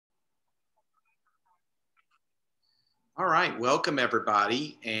All right, welcome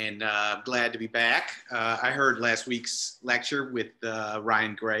everybody, and glad to be back. I heard last week's lecture with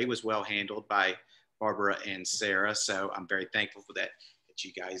Ryan Gray was well handled by Barbara and Sarah, so I'm very thankful for that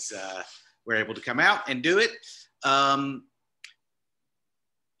you guys were able to come out and do it.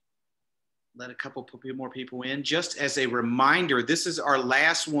 Let a couple more people in. Just as a reminder, this is our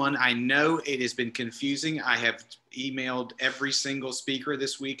last one. I know it has been confusing. I have emailed every single speaker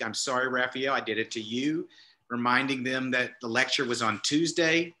this week. I'm sorry, Rafael, I did it to you, reminding them that the lecture was on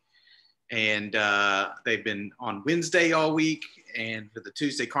Tuesday, and they've been on Wednesday all week and for the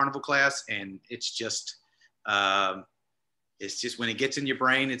Tuesday carnival class, and it's just when it gets in your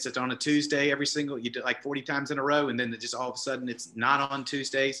brain, it's on a Tuesday you do like 40 times in a row, and then just all of a sudden it's not on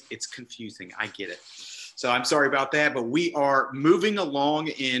Tuesdays. It's confusing. I get it. So I'm sorry about that, but we are moving along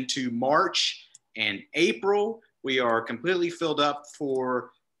into March and April. We are completely filled up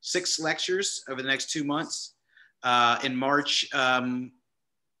for 6 lectures over the next 2 months. In March, Dr.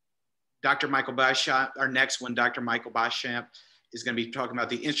 Michael Beauchamp, our next one, Dr. Michael Beauchamp, is going to be talking about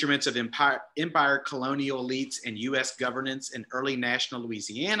the instruments of empire colonial elites and U.S. governance in early national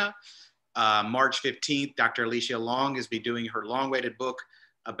Louisiana. March 15th, Dr. Alicia Long is be doing her long-awaited book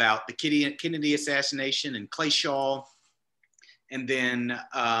about the Kennedy assassination and Clay Shaw. And then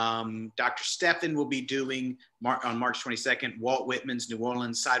Dr. Stephan will be doing on March 22nd, Walt Whitman's New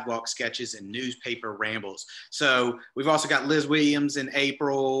Orleans Sidewalk Sketches and Newspaper Rambles. So we've also got Liz Williams in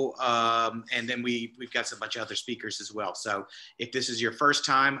April, and then we've got a bunch of other speakers as well. So if this is your first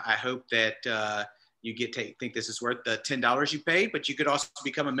time, I hope that you think this is worth the $10 you paid, but you could also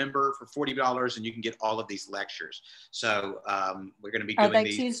become a member for $40 and you can get all of these lectures. So we're going to be doing these. Are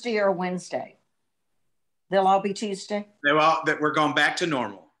they Tuesday or Wednesday? They'll all be Tuesday? That we're going back to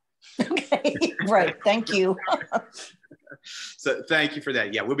normal. Okay, right. Thank you. So thank you for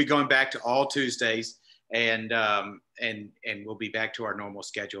that. Yeah, we'll be going back to all Tuesdays, and we'll be back to our normal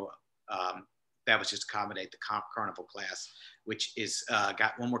schedule. That was just to accommodate the carnival class, which is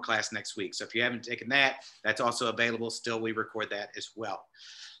got one more class next week. So if you haven't taken that, that's also available. Still, we record that as well.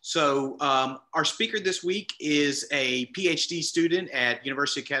 So our speaker this week is a PhD student at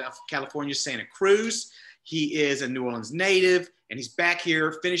University of California, Santa Cruz. He is a New Orleans native, and he's back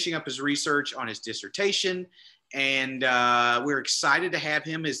here finishing up his research on his dissertation. And we're excited to have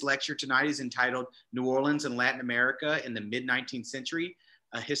him. His lecture tonight is entitled New Orleans and Latin America in the Mid-19th Century,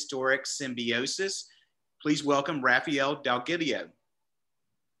 a Historic Symbiosis. Please welcome Rafael Delgadillo.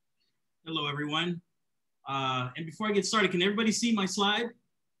 Hello, everyone. And before I get started, can everybody see my slide?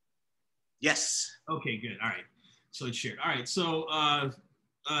 Yes. Okay, good. All right. So it's shared. All right. So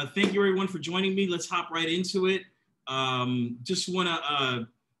thank you, everyone, for joining me. Let's hop right into it. Just want to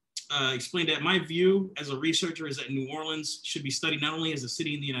explain that my view as a researcher is that New Orleans should be studied not only as a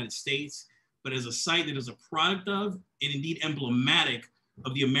city in the United States, but as a site that is a product of and indeed emblematic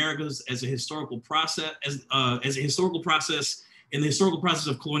of the Americas as a historical process, as a historical process, and the historical process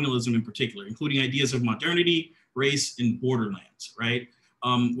of colonialism in particular, including ideas of modernity, race, and borderlands. Right.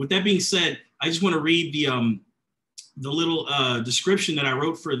 With that being said, I just want to read the little description that I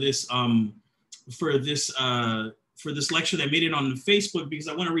wrote for this lecture that made it on Facebook, because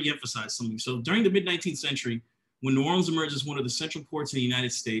I want to reemphasize something. So during the mid-19th century, when New Orleans emerged as one of the central ports in the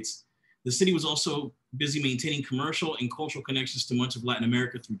United States, the city was also busy maintaining commercial and cultural connections to much of Latin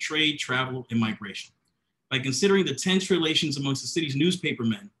America through trade, travel, and migration. By considering the tense relations amongst the city's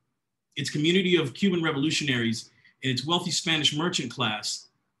newspapermen, its community of Cuban revolutionaries, and its wealthy Spanish merchant class,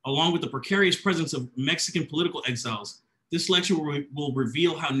 along with the precarious presence of Mexican political exiles, this lecture will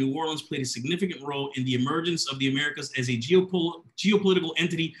reveal how New Orleans played a significant role in the emergence of the Americas as a geopolitical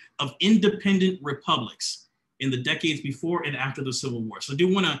entity of independent republics in the decades before and after the Civil War. So I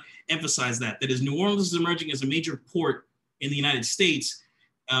do want to emphasize that as New Orleans is emerging as a major port in the United States,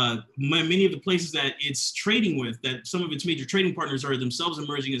 many of the places that it's trading with, that some of its major trading partners are themselves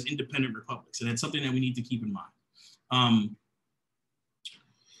emerging as independent republics. And that's something that we need to keep in mind.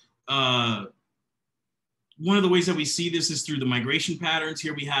 One of the ways that we see this is through the migration patterns.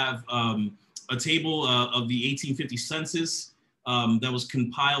 Here we have a table of the 1850 census that was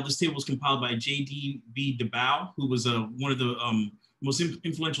compiled. This table was compiled by J.D.B. DeBow, who was one of the most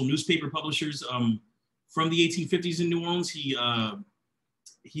influential newspaper publishers from the 1850s in New Orleans. He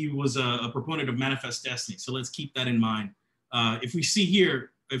was a proponent of manifest destiny. So let's keep that in mind. If we see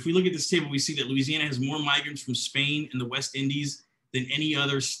here, if we look at this table, we see that Louisiana has more migrants from Spain and the West Indies than any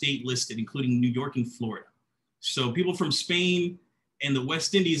other state listed, including New York and Florida. So people from Spain and the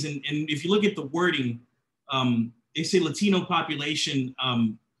West Indies, and if you look at the wording, they say Latino population.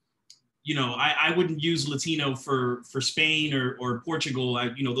 I wouldn't use Latino for Spain or Portugal.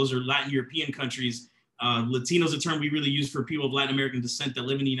 Those are Latin European countries. Latino is a term we really use for people of Latin American descent that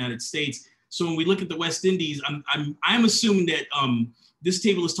live in the United States. So when we look at the West Indies, I'm assuming that this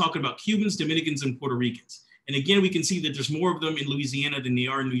table is talking about Cubans, Dominicans, and Puerto Ricans. And again, we can see that there's more of them in Louisiana than they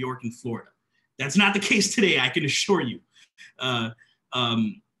are in New York and Florida. That's not the case today, I can assure you.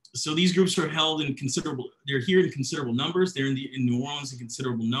 So these groups are held in considerable, they're here in considerable numbers. They're in New Orleans in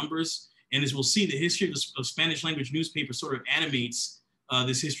considerable numbers. And as we'll see, the history of Spanish language newspapers sort of animates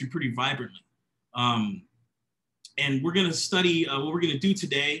this history pretty vibrantly. And we're gonna study, what we're gonna do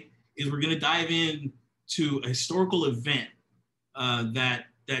today is we're gonna dive in to a historical event that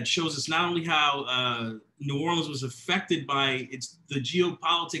shows us not only how New Orleans was affected by the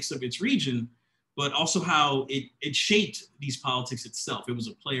geopolitics of its region, but also how it shaped these politics itself. It was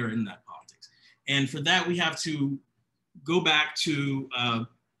a player in that politics. And for that, we have to go back to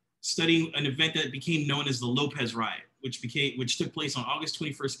studying an event that became known as the Lopez Riot, which took place on August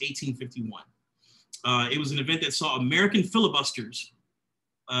 21st, 1851. It was an event that saw American filibusters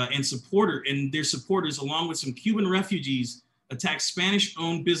and their supporters, along with some Cuban refugees, attack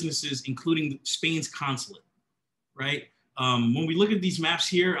Spanish-owned businesses, including Spain's consulate, right? When we look at these maps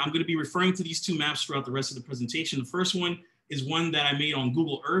here, I'm gonna be referring to these two maps throughout the rest of the presentation. The first one is one that I made on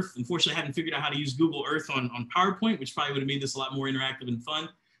Google Earth. Unfortunately, I hadn't figured out how to use Google Earth on PowerPoint, which probably would have made this a lot more interactive and fun.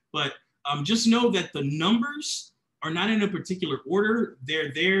 But just know that the numbers are not in a particular order.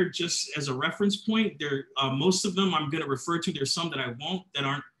 They're there just as a reference point. Most of them I'm gonna refer to. There's some that I won't, that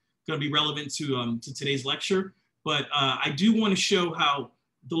aren't gonna be relevant to today's lecture. But I do wanna show how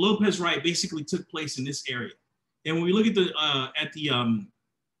the Lopez Riot basically took place in this area. And when we look at the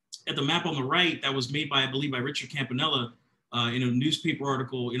map on the right that was made by, I believe, by Richard Campanella in a newspaper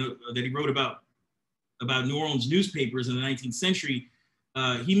article that he wrote about New Orleans newspapers in the 19th century,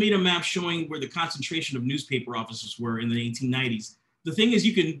 he made a map showing where the concentration of newspaper offices were in the 1890s. The thing is,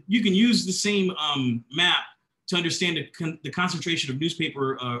 you can use the same map to understand the concentration of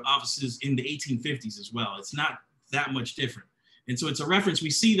newspaper offices in the 1850s as well. It's not that much different. And so it's a reference.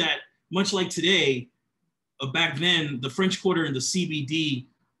 We see that much like today, back then, the French Quarter and the CBD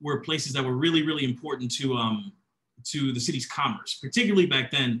were places that were really, really important to the city's commerce, particularly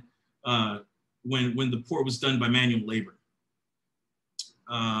back then when the port was done by manual labor.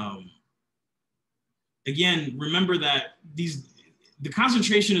 Again, remember that the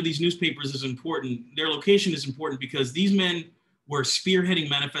concentration of these newspapers is important. Their location is important because these men were spearheading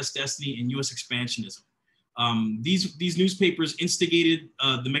Manifest Destiny and U.S. expansionism. These newspapers instigated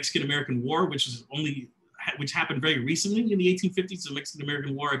the Mexican-American War, which happened very recently in the 1850s. The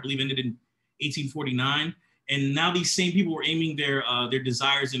Mexican-American War, I believe, ended in 1849. And now these same people were aiming their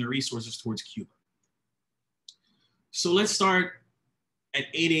desires and their resources towards Cuba. So let's start at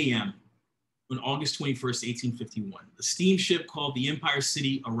 8 a.m. on August 21st, 1851. A steamship called the Empire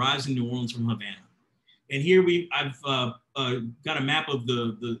City arrives in New Orleans from Havana. And here I've got a map of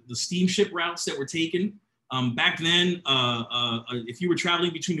the steamship routes that were taken. Back then, if you were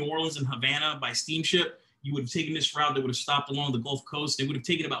traveling between New Orleans and Havana by steamship, you would have taken this route that would have stopped along the Gulf Coast. It would have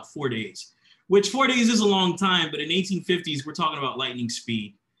taken about 4 days, which 4 days is a long time, but in 1850s, we're talking about lightning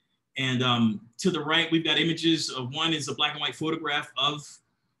speed. And to the right, we've got images of one is a black and white photograph of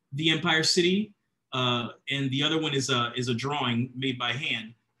the Empire City. And the other one is a drawing made by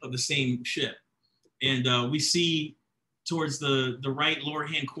hand of the same ship. And we see towards the right lower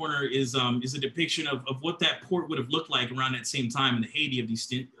hand corner is a depiction of what that port would have looked like around that same time in the heyday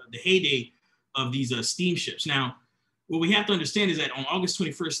of these steamships. Now, what we have to understand is that on August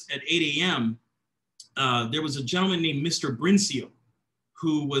 21st at 8 a.m., there was a gentleman named Mr. Brincio,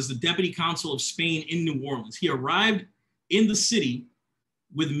 who was the deputy consul of Spain in New Orleans. He arrived in the city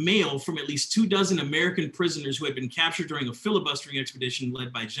with mail from at least 24 American prisoners who had been captured during a filibustering expedition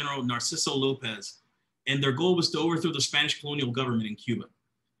led by General Narciso Lopez. And their goal was to overthrow the Spanish colonial government in Cuba.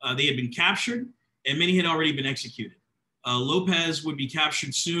 They had been captured and many had already been executed. Lopez would be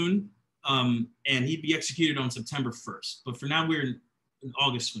captured soon and he'd be executed on September 1st. But for now, we're in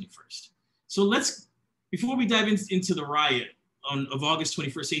August 21st. So before we dive into the riot of August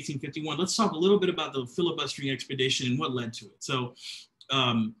 21st, 1851, let's talk a little bit about the filibustering expedition and what led to it. So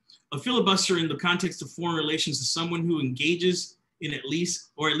a filibuster in the context of foreign relations is someone who engages in at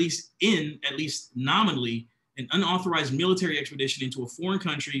least nominally, an unauthorized military expedition into a foreign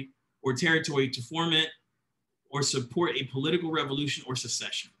country or territory to foment or support a political revolution or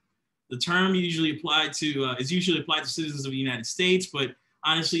secession. The term is usually applied to citizens of the United States, but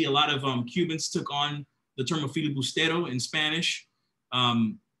honestly, a lot of Cubans took on the term of filibustero in Spanish.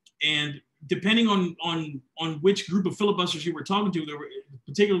 And depending on which group of filibusters you were talking to,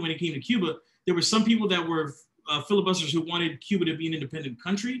 particularly when it came to Cuba, there were some people that were filibusters who wanted Cuba to be an independent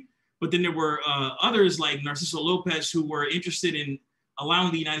country. But then there were others like Narciso Lopez who were interested in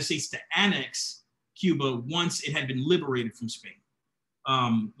allowing the United States to annex Cuba once it had been liberated from Spain.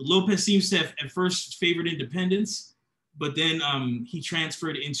 Lopez seems to have at first favored independence, but then he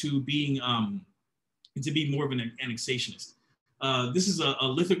transferred into being more of an annexationist. This is a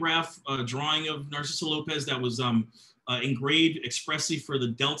lithograph drawing of Narciso Lopez that was engraved expressly for the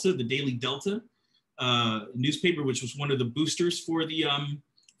Delta, the Daily Delta newspaper, which was one of the boosters for the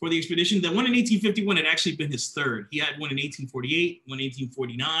expedition. That one in 1851 had actually been his third. He had one in 1848, one in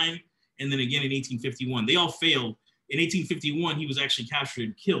 1849, and then again in 1851. They all failed. In 1851, he was actually captured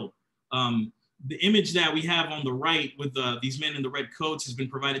and killed. The image that we have on the right with these men in the red coats has been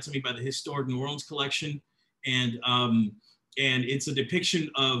provided to me by the Historic New Orleans Collection, and it's a depiction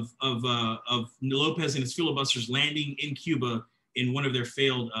of Lopez and his filibusters landing in Cuba in one of their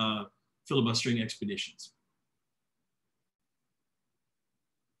failed filibustering expeditions.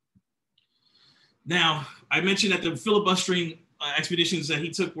 Now, I mentioned that the filibustering expeditions that he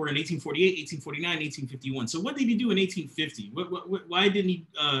took were in 1848, 1849, 1851. So what did he do in 1850? Why didn't he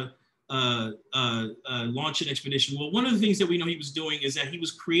launch an expedition? Well, one of the things that we know he was doing is that he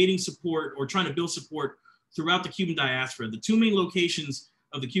was creating support or trying to build support throughout the Cuban diaspora. The two main locations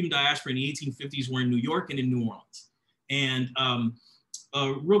of the Cuban diaspora in the 1850s were in New York and in New Orleans. And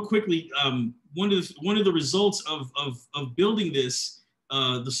real quickly, one of the results of building this,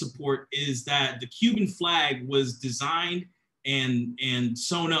 the support, is that the Cuban flag was designed and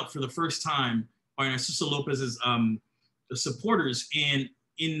sewn up for the first time by Narciso Lopez's supporters. And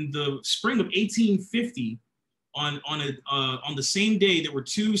in the spring of 1850, on the same day, there were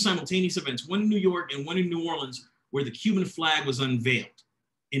two simultaneous events, one in New York and one in New Orleans, where the Cuban flag was unveiled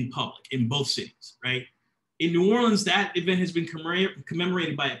in public in both cities, right? In New Orleans, that event has been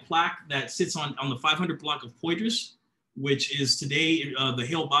commemorated by a plaque that sits on the 500 block of Poydras, which is today the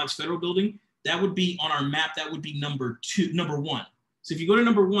Hale Boggs Federal Building. That would be on our map. That would be number one. So if you go to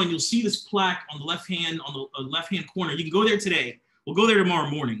number one, you'll see this plaque on the left-hand corner. You can go there today. We'll go there tomorrow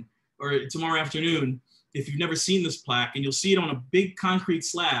morning or tomorrow afternoon if you've never seen this plaque, and you'll see it on a big concrete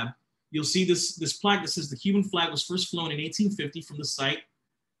slab. You'll see this plaque that says the Cuban flag was first flown in 1850 from the site,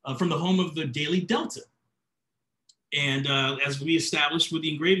 from the home of the Daily Delta. And as we established with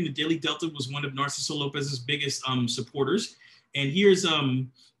the engraving, the Daily Delta was one of Narciso Lopez's biggest supporters. And here's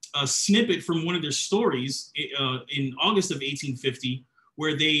a snippet from one of their stories in August of 1850,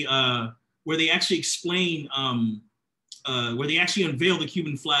 where they actually explain, where they actually unveiled the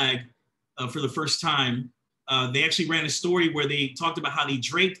Cuban flag for the first time. They actually ran a story where they talked about how they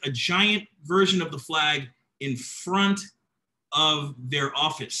draped a giant version of the flag in front of their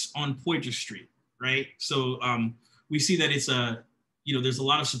office on Poydras Street, right? So we see that it's there's a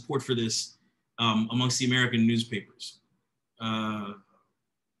lot of support for this amongst the American newspapers. All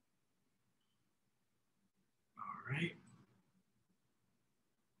right.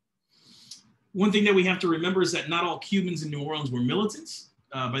 One thing that we have to remember is that not all Cubans in New Orleans were militants.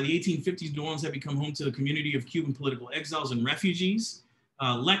 By the 1850s, New Orleans had become home to a community of Cuban political exiles and refugees.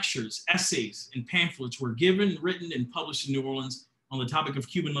 Lectures, essays, and pamphlets were given, written, and published in New Orleans on the topic of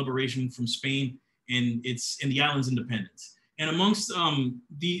Cuban liberation from Spain and the island's independence. And amongst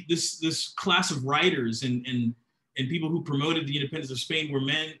this class of writers and people who promoted the independence of Spain were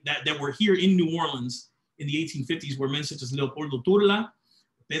men that were here in New Orleans in the 1850s, were men such as Leopoldo Turla,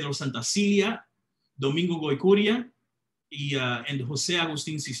 Pedro Santacilia, Domingo Goycuria, and Jose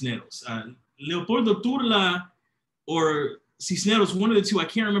Agustin Cisneros. Leopoldo Turla or Cisneros, one of the two, I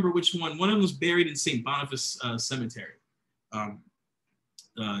can't remember which one. One of them was buried in St. Boniface Cemetery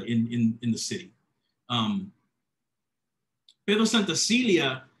in the city. Pedro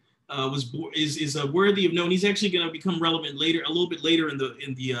Santacilia is worthy of note. He's actually going to become relevant later, a little bit later in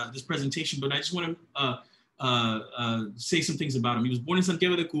this presentation. But I just want to say some things about him. He was born in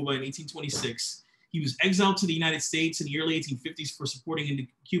Santiago de Cuba in 1826. He was exiled to the United States in the early 1850s for supporting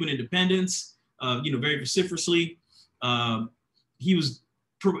Cuban independence, very vociferously. He was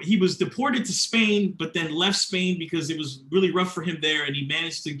deported to Spain, but then left Spain because it was really rough for him there, and he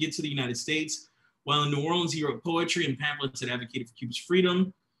managed to get to the United States. While in New Orleans, he wrote poetry and pamphlets that advocated for Cuba's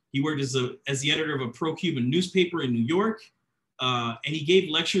freedom. He worked as the editor of a pro-Cuban newspaper in New York, and he gave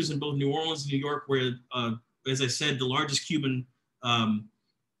lectures in both New Orleans and New York, where, as I said, the largest Cuban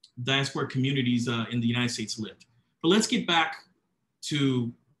diaspora communities in the United States lived. But let's get back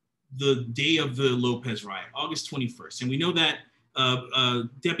to the day of the Lopez riot, August 21st. And we know that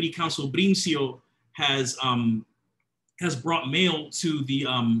Deputy Counsel Brincio has brought mail to the,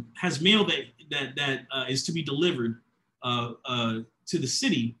 has mail that is to be delivered to the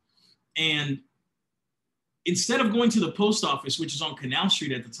city. And instead of going to the post office, which is on Canal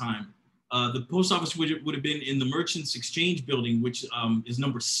Street at the time, the post office would have been in the Merchants Exchange building, which is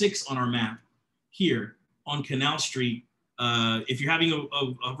number 6 on our map here on Canal Street. If you're having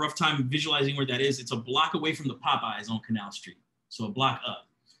a rough time visualizing where that is, it's a block away from the Popeyes on Canal Street. So a block up,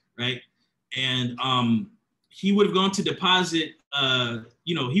 right? And he would have gone to deposit,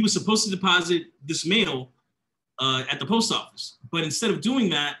 he was supposed to deposit this mail at the post office. But instead of doing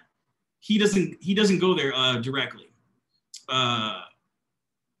that, he doesn't go there directly.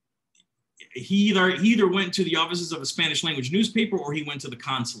 He either went to the offices of a Spanish language newspaper or he went to the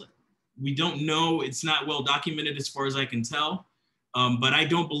consulate. We don't know. It's not well documented as far as I can tell. But I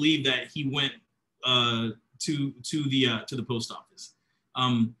don't believe that he went to the post office.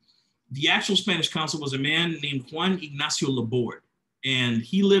 The actual Spanish consul was a man named Juan Ignacio Laborde, and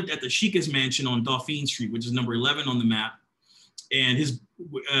he lived at the Chica's mansion on Dauphine Street, which is number 11 on the map. And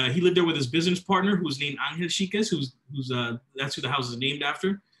he lived there with his business partner, who was named Angel Chicas, who's that's who the house is named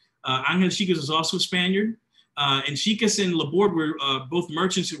after. Angel Chicas is also a Spaniard, and Chicas and Laborde were both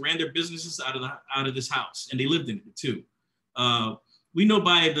merchants who ran their businesses out of this house, and they lived in it too. We know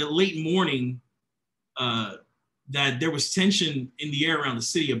by the late morning that there was tension in the air around the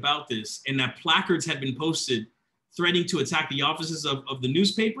city about this, and that placards had been posted threatening to attack the offices of the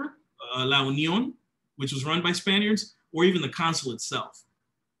newspaper, La Unión, which was run by Spaniards, or even the consul itself.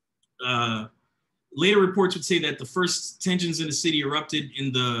 Later reports would say that the first tensions in the city erupted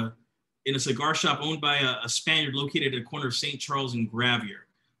in a cigar shop owned by a Spaniard located at the corner of St. Charles and Gravier.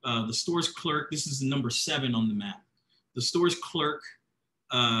 The store's clerk, this is number 7 on the map. The store's clerk,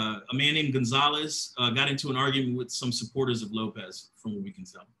 a man named Gonzalez, got into an argument with some supporters of Lopez, from what we can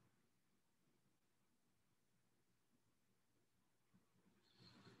tell.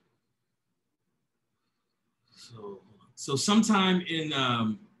 So sometime in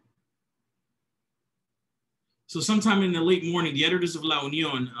the late morning, the editors of La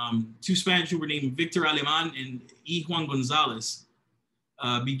Unión, 2 Spaniards who were named Victor Aleman and E. Juan Gonzalez,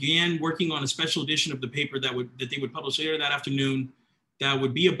 began working on a special edition of the paper that they would publish later that afternoon. That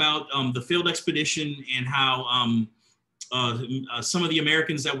would be about the failed expedition and how some of the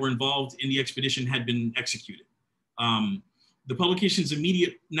Americans that were involved in the expedition had been executed. The publication's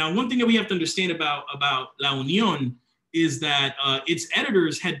immediate. Now, one thing that we have to understand about La Unión is that its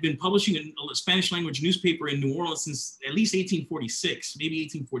editors had been publishing a Spanish language newspaper in New Orleans since at least 1846, maybe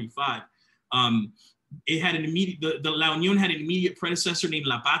 1845. It had an immediate, the La Unión had an immediate predecessor named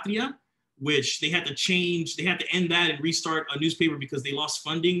La Patria, which they had to end that and restart a newspaper because they lost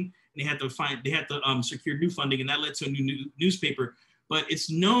funding and they had to secure new funding, and that led to a new newspaper. But it's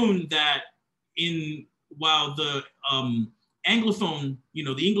known that while the Anglophone,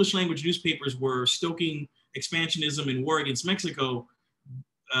 the English language newspapers were stoking expansionism and war against Mexico,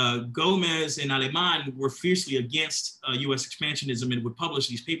 Gomez and Aleman were fiercely against U.S. expansionism and would publish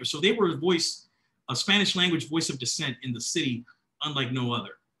these papers. So they were a Spanish language voice of dissent in the city, unlike no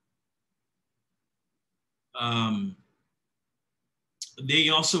other. They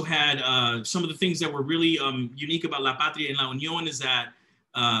also had some of the things that were really unique about La Patria and La Unión is that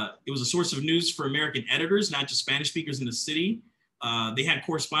it was a source of news for American editors, not just Spanish speakers in the city. They had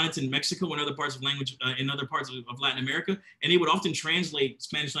correspondents in Mexico and other parts of Latin America, and they would often translate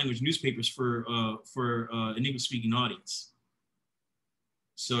Spanish language newspapers for an English-speaking audience.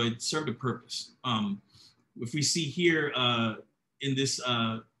 So it served a purpose. If we see here in this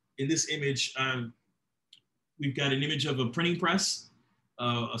image, we've got an image of a printing press.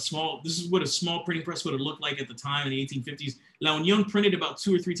 This is what a small printing press would have looked like at the time in the 1850s. La Unión printed about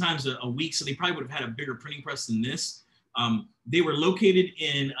 2 or 3 times a week, so they probably would have had a bigger printing press than this. They were located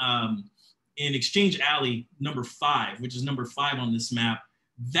in Exchange Alley, number 5, which is number 5 on this map.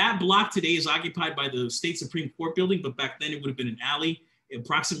 That block today is occupied by the State Supreme Court building, but back then it would have been an alley.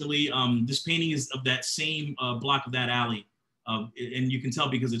 Approximately, this painting is of that same block of that alley. And you can tell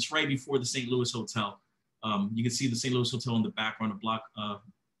because it's right before the St. Louis Hotel. You can see the St. Louis Hotel in the background, a block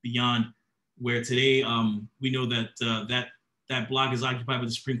beyond, where today we know that that block is occupied by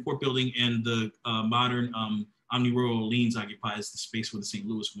the Supreme Court building, and the modern Omni Royal Orleans occupies the space where the St.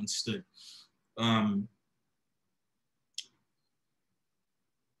 Louis once stood.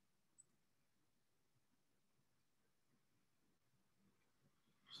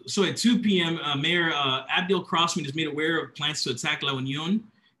 So at 2 p.m., Mayor Abdel Crossman is made aware of plans to attack La Unión, and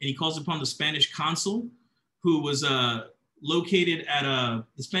he calls upon the Spanish consul, who was located at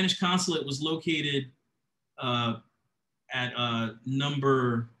the Spanish consulate was located at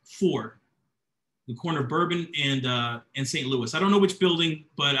number 4, the corner of Bourbon and St. Louis. I don't know which building,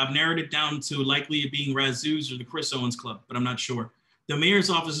 but I've narrowed it down to likely it being Razzouz or the Chris Owens Club, but I'm not sure. The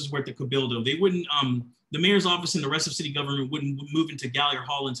mayor's offices were at the Cabildo. They wouldn't the mayor's office and the rest of city government wouldn't move into Gallier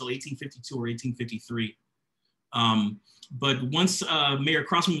Hall until 1852 or 1853. But once Mayor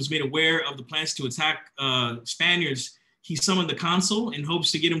Crossman was made aware of the plans to attack Spaniards, he summoned the consul in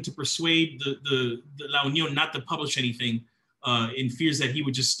hopes to get him to persuade the La Union not to publish anything, in fears that they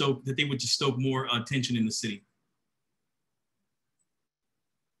would just stoke more tension in the city.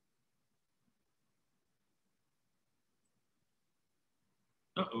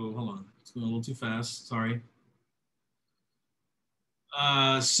 Uh-oh, hold on. It's going a little too fast, sorry.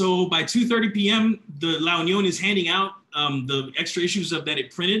 So by 2:30 p.m., the La Union is handing out the extra issues that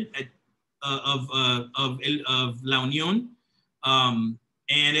it printed of La Union. And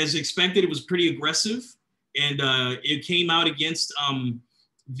as expected, it was pretty aggressive. And it came out against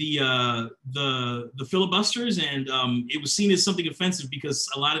the filibusters, and it was seen as something offensive because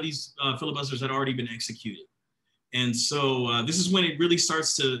a lot of these filibusters had already been executed. And so this is when it really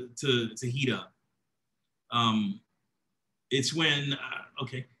starts to heat up. It's when,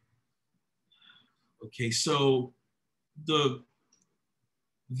 okay, so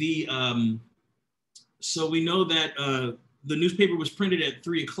so we know that the newspaper was printed at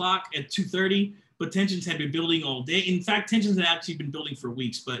 3 o'clock. At 2:30, but tensions had been building all day. In fact, tensions had actually been building for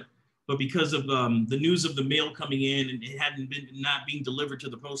weeks, but because of the news of the mail coming in and it not being delivered to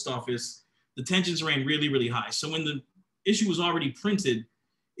the post office, the tensions ran really, really high. So when the issue was already printed,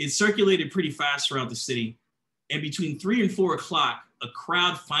 it circulated pretty fast throughout the city. And between 3 and 4 o'clock, a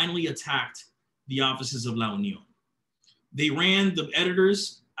crowd finally attacked the offices of La Union. They ran the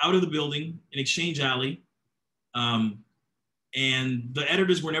editors out of the building in Exchange Alley, and the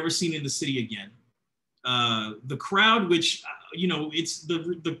editors were never seen in the city again. The crowd, which, it's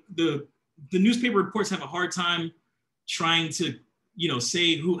the newspaper reports have a hard time trying to,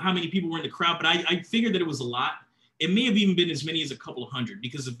 say how many people were in the crowd, but I figured that it was a lot. It may have even been as many as a couple of hundred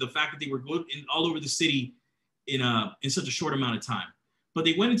because of the fact that they were all over the city in such a short amount of time. But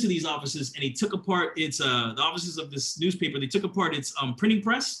they went into these offices and they took apart the offices of this newspaper. They took apart its printing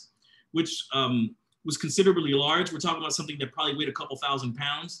press, which was considerably large. We're talking about something that probably weighed a couple thousand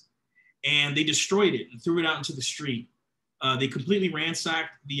pounds. And they destroyed it and threw it out into the street. They completely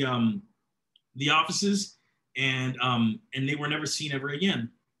ransacked the offices, and they were never seen ever again.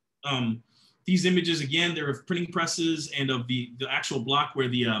 These images, again, they're of printing presses and of the actual block where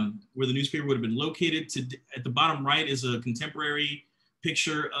the newspaper would have been located. At the bottom right is a contemporary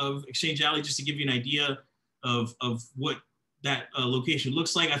picture of Exchange Alley, just to give you an idea of what that location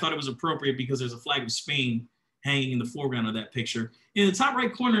looks like. I thought it was appropriate because there's a flag of Spain hanging in the foreground of that picture. In the top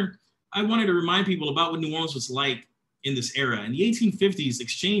right corner, I wanted to remind people about what New Orleans was like in this era. In the 1850s,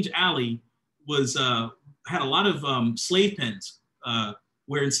 Exchange Alley had a lot of slave pens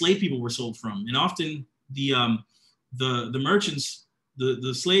where enslaved people were sold from, and often the merchants,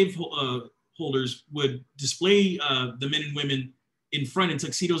 the slave holders, would display the men and women in front in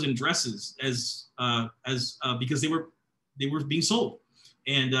tuxedos and dresses because they were being sold.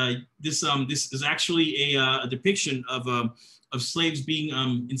 And this is actually a depiction of enslaved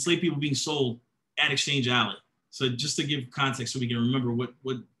people being sold at Exchange Alley. So just to give context so we can remember what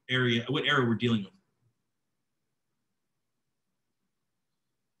era we're dealing with.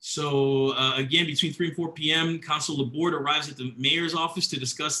 So again, between 3 and 4 p.m., Consul Laborde arrives at the mayor's office to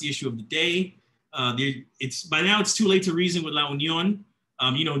discuss the issue of the day. By now it's too late to reason with La Union.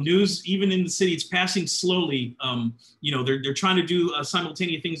 News, even in the city, it's passing slowly. They're trying to do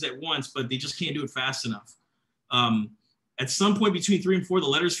simultaneous things at once, but they just can't do it fast enough. At some point between 3 and 4, the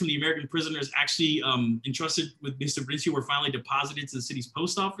letters from the American prisoners actually entrusted with Mr. Bricio were finally deposited to the city's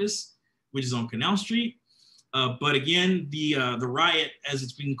post office, which is on Canal Street. But again, the riot, as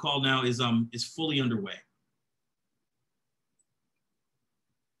it's being called now, is fully underway.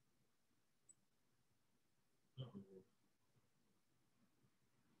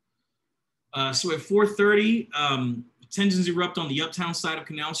 So at 4:30, tensions erupt on the uptown side of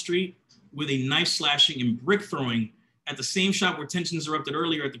Canal Street with a knife slashing and brick throwing at the same shop where tensions erupted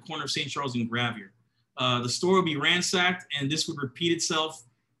earlier at the corner of St. Charles and Gravier. The store would be ransacked, and this would repeat itself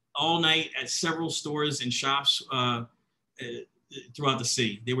all night at several stores and shops throughout the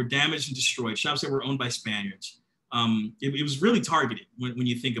city. They were damaged and destroyed, shops that were owned by Spaniards. It was really targeted when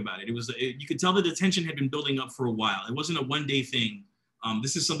you think about it. You could tell that the tension had been building up for a while. It wasn't a one-day thing.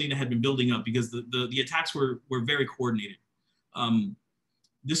 This is something that had been building up because the attacks were very coordinated.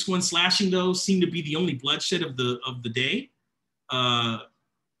 This one slashing, though, seemed to be the only bloodshed of the day. I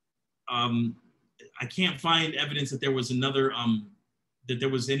can't find evidence that there was that there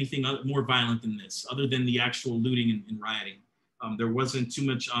was anything more violent than this, other than the actual looting and rioting. There wasn't too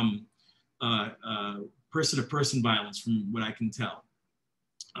much person-to-person violence from what I can tell.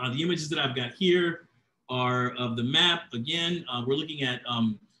 The images that I've got here are of the map. Again, we're looking at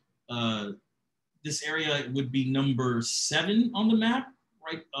this area would be number 7 on the map,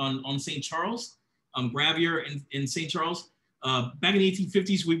 right on St. Charles, Gravier in St. Charles. Back in the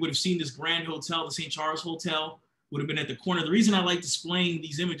 1850s, we would have seen this grand hotel, the St. Charles Hotel, would have been at the corner. The reason I like displaying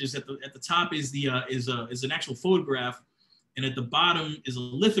these images at the top is is an actual photograph, and at the bottom is a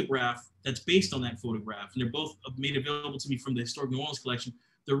lithograph that's based on that photograph, and they're both made available to me from the Historic New Orleans collection.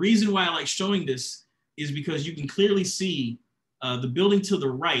 The reason why I like showing this is because you can clearly see the building to the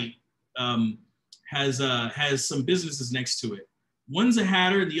right has some businesses next to it. One's a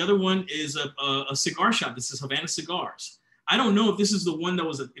hatter, the other one is a cigar shop. This is Havana Cigars. I don't know if this is the one that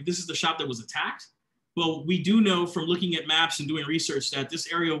was, if this is the shop that was attacked, but we do know from looking at maps and doing research that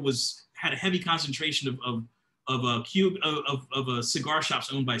this area had a heavy concentration of cigar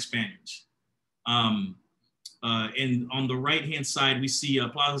shops owned by Spaniards. And on the right-hand side, we see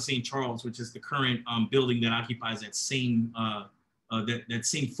Plaza St. Charles, which is the current building that occupies that same that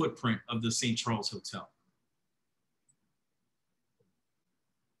same footprint of the St. Charles Hotel.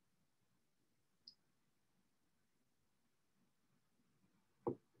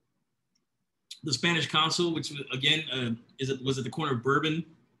 The Spanish consul, which again was at the corner of Bourbon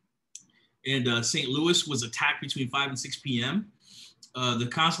and St. Louis, was attacked between 5 and 6 p.m. The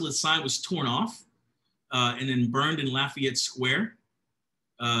consulate sign was torn off and then burned in Lafayette Square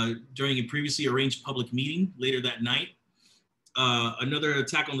during a previously arranged public meeting later that night. Another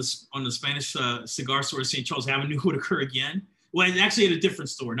attack on the Spanish cigar store at St. Charles Avenue would occur again. Well, it's actually at a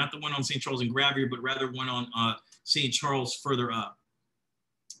different store, not the one on St. Charles and Gravier, but rather one on St. Charles further up.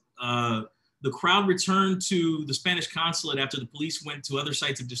 The crowd returned to the Spanish consulate after the police went to other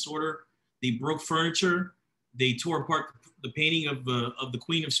sites of disorder. They broke furniture. They tore apart the painting of the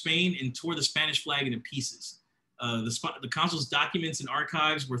Queen of Spain and tore the Spanish flag into pieces. The consul's documents and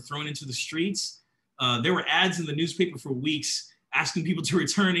archives were thrown into the streets. There were ads in the newspaper for weeks asking people to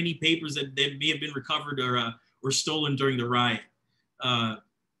return any papers that may have been recovered or stolen during the riot.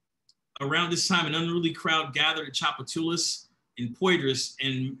 Around this time, an unruly crowd gathered at Tchoupitoulas and Poydras,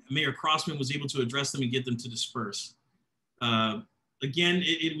 and Mayor Crossman was able to address them and get them to disperse. Again,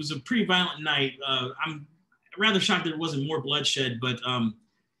 it was a pretty violent night. I'm rather shocked there wasn't more bloodshed, but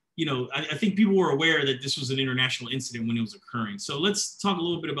you know, I think people were aware that this was an international incident when it was occurring. So let's talk a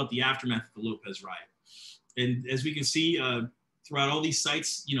little bit about the aftermath of the Lopez riot. And as we can see throughout all these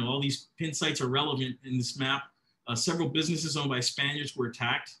sites, you know, all these pin sites are relevant in this map. Several businesses owned by Spaniards were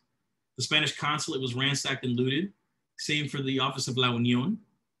attacked. The Spanish consulate was ransacked and looted. Same for the office of La Unión.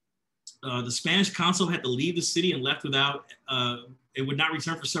 The Spanish consul had to leave the city and left without, it would not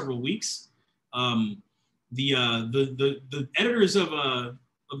return for several weeks. The editors of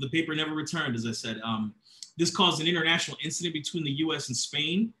the paper never returned, as I said. This caused an international incident between the US and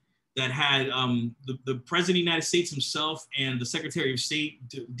Spain that had the President of the United States himself and the Secretary of State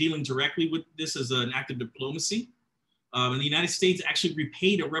dealing directly with this as an act of diplomacy. And the United States actually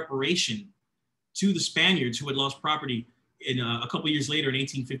repaid a reparation to the Spaniards who had lost property in a couple of years later in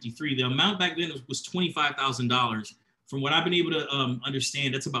 1853. The amount back then was $25,000. From what I've been able to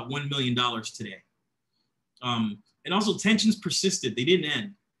understand, that's about $1 million today. And also tensions persisted, they didn't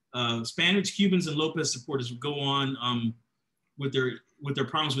end. Spaniards, Cubans, and Lopez supporters would go on with their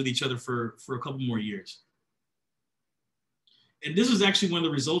problems with each other for a couple more years. And this was actually one of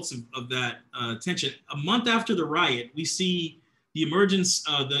the results of that tension. A month after the riot, we see the emergence,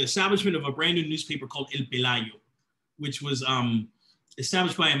 the establishment of a brand new newspaper called El Pelayo, which was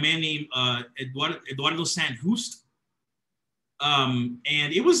established by a man named Eduardo Sanjust. And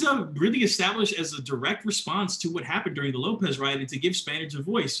it was really established as a direct response to what happened during the Lopez riot and to give Spaniards a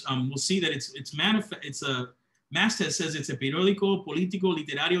voice. We'll see that it's a masthead says it's a periódico político,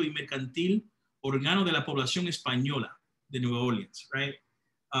 literario y mercantil organo de la población española de Nueva Orleans, right?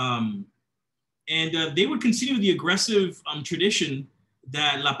 And they would continue the aggressive tradition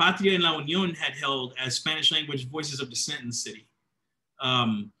that La Patria and La Unión had held as Spanish language voices of dissent in the city.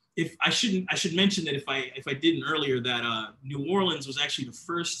 I should mention that if I didn't earlier, that New Orleans was actually the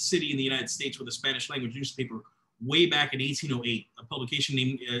first city in the United States with a Spanish language newspaper way back in 1808, a publication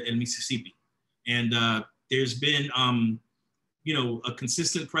named El Mississippi. And there's been, you know, a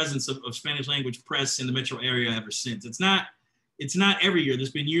consistent presence of Spanish language press in the metro area ever since. It's not every year.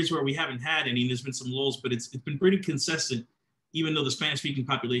 There's been years where we haven't had any, and there's been some lulls, but it's been pretty consistent, even though the Spanish-speaking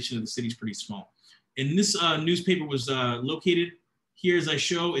population of the city is pretty small. And this newspaper was located here, as I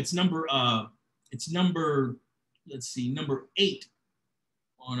show. It's number 8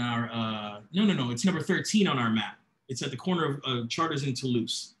 on our, it's number 13 on our map. It's at the corner of Chartres and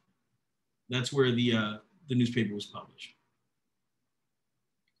Toulouse. That's where the newspaper was published.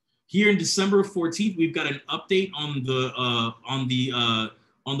 Here in December 14th, we've got an update on the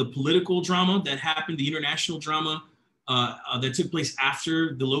political drama that happened, the international drama that took place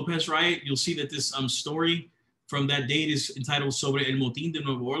after the Lopez riot. You'll see that this story from that date is entitled Sobre el Motín de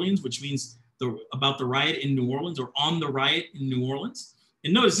Nueva Orleans, which means about the riot in New Orleans, or on the riot in New Orleans.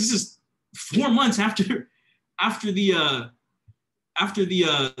 And notice this is 4 months after the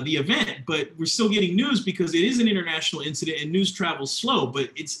event, but we're still getting news because it is an international incident and news travels slow, but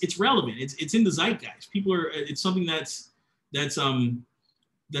it's relevant. It's in the zeitgeist. People are, it's something that's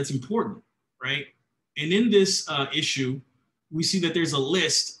important, right? And in this issue, we see that there's a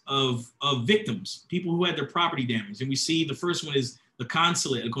list of victims, people who had their property damaged. And we see the first one is the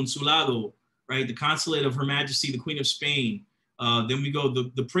consulate, el consulado, right? The consulate of Her Majesty, the Queen of Spain. Then we go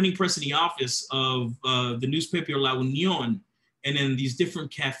the printing press in the office of the newspaper La Unión, and then these different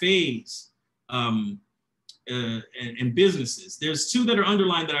cafes and businesses. There's two that are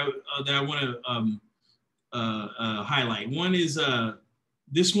underlined that I want to highlight. One is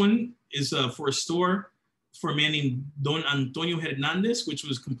this one is for a store for a man named Don Antonio Hernandez, which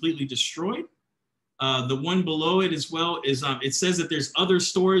was completely destroyed. The one below it as well is it says that there's other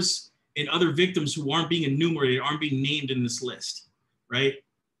stores and other victims who aren't being enumerated, aren't being named in this list, right?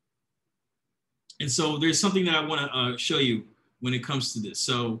 And so there's something that I want to show you when it comes to this.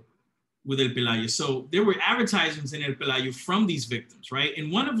 So with El Pelayo, so there were advertisements in El Pelayo from these victims, right? And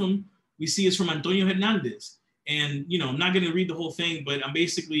one of them we see is from Antonio Hernandez. And, you know, I'm not going to read the whole thing, but I'm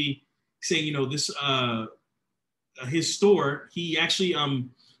basically saying, you know, this, his store, he actually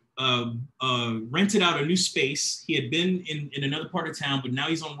rented out a new space. He had been in another part of town, but now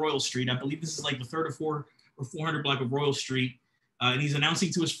he's on Royal Street. I believe this is like the 3rd or 400 block of Royal Street. And he's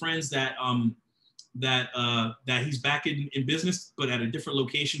announcing to his friends that he's back in business, but at a different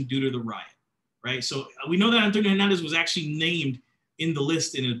location due to the riot, right? So we know that Antonio Hernandez was actually named in the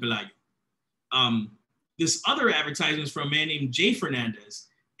list in El Pelayo. This other advertisement is from a man named Jay Fernandez,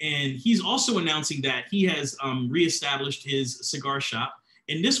 and he's also announcing that he has reestablished his cigar shop.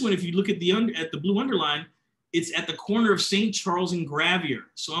 And this one, if you look at the blue underline, it's at the corner of St. Charles and Gravier.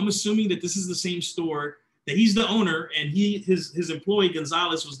 So I'm assuming that this is the same store, that he's the owner, and his employee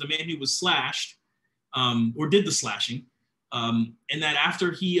Gonzalez was the man who was slashed, or did the slashing, and that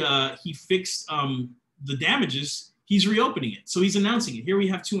after he fixed the damages, he's reopening it. So he's announcing it. Here we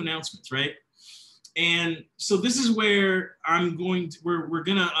have 2 announcements, right? And so this is where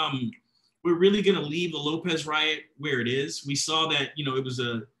we're really gonna leave the Lopez riot where it is. We saw that, you know,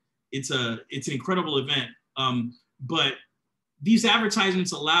 it's an incredible event, but these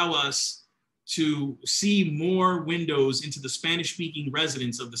advertisements allow us to see more windows into the Spanish-speaking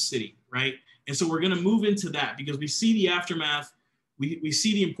residents of the city, right? And so we're going to move into that because we see the aftermath, we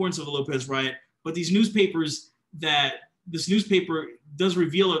see the importance of the Lopez riot, but this newspaper does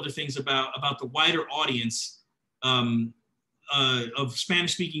reveal other things about the wider audience of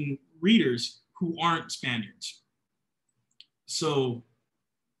Spanish-speaking readers who aren't Spaniards. So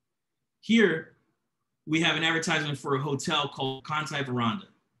here we have an advertisement for a hotel called Conti Veranda,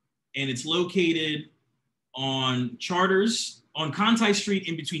 and it's located on Conti Street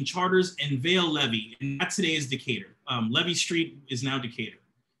in between Charters and Vale Levy, and that today is Decatur. Levy Street is now Decatur.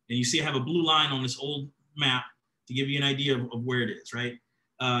 And you see I have a blue line on this old map to give you an idea of where it is, right?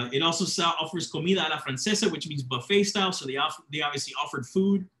 It also offers comida a la francesa, which means buffet style. So they obviously offered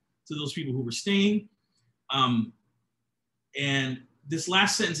food to those people who were staying. And this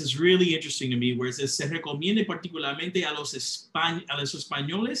last sentence is really interesting to me, where it says, se recomiende particularmente a los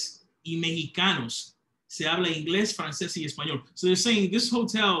españoles y mexicanos. Se habla inglés, francés, y español. So they're saying this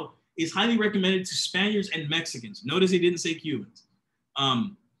hotel is highly recommended to Spaniards and Mexicans. Notice they didn't say Cubans.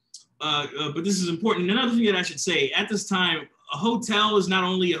 But this is important. Another thing that I should say, at this time, a hotel is not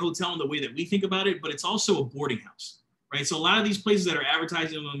only a hotel in the way that we think about it, but it's also a boarding house, right? So a lot of these places that are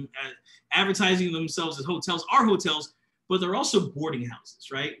advertising themselves as hotels are hotels, but they're also boarding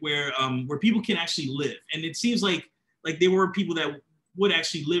houses, right? Where people can actually live. And it seems like there were people that would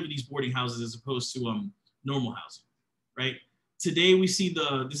actually live in these boarding houses as opposed to normal housing, right? Today we see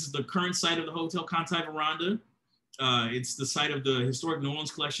this is the current site of the Hotel Conti Veranda. It's the site of the Historic New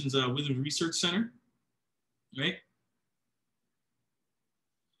Orleans Collections Wizard Research Center, right?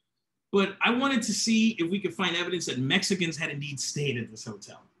 But I wanted to see if we could find evidence that Mexicans had indeed stayed at this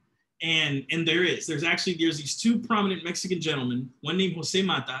hotel. And there's these 2 prominent Mexican gentlemen, one named Jose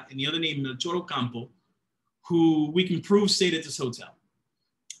Mata and the other named Melchor Ocampo, who we can prove stayed at this hotel.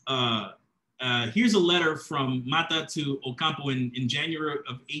 Here's a letter from Mata to Ocampo in January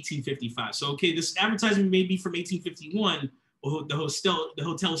of 1855. So, okay, this advertisement may be from 1851, but the hotel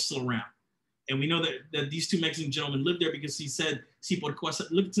is still around. And we know that these two Mexican gentlemen lived there because he said,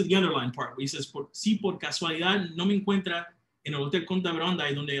 look to the underline part, where he says, si por casualidad no me encuentra en el Hotel Conta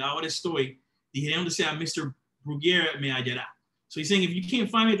Veronda, donde ahora estoy, diré donde sea Mr. Bruguier me hallará. So he's saying, if you can't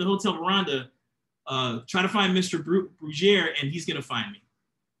find me at the Hotel Veronda, try to find Mr. Bruguier and he's going to find me.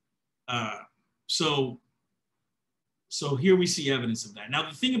 So here we see evidence of that. Now,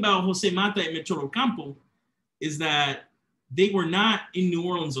 the thing about Jose Mata and Melchor Ocampo is that they were not in New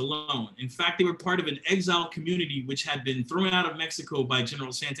Orleans alone. In fact, they were part of an exile community which had been thrown out of Mexico by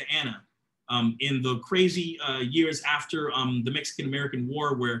General Santa Anna in the crazy years after the Mexican-American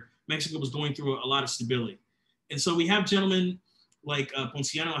War, where Mexico was going through a lot of stability. And so we have gentlemen like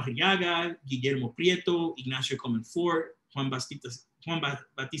Ponciano Arriaga, Guillermo Prieto, Ignacio Comenfort, Juan Batista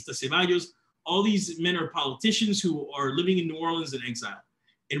Ceballos. All these men are politicians who are living in New Orleans in exile.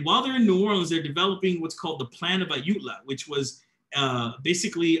 And while they're in New Orleans, they're developing what's called the Plan of Ayutla, which was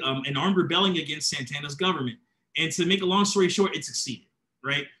basically an armed rebellion against Santana's government. And to make a long story short, it succeeded,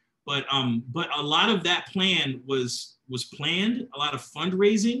 right? But a lot of that plan was planned, a lot of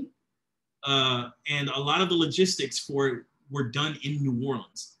fundraising, and a lot of the logistics for it were done in New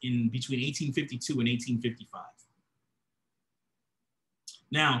Orleans in between 1852 and 1855.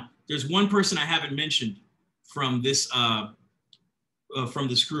 Now, there's one person I haven't mentioned from this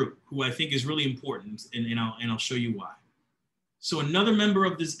group who I think is really important, and I'll show you why. So another member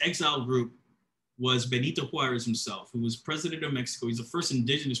of this exile group was Benito Juarez himself, who was president of Mexico. He's the first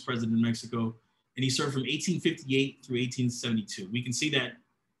indigenous president of Mexico, and he served from 1858 through 1872. We can see that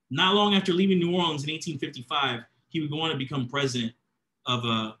not long after leaving New Orleans in 1855, he would go on to become president of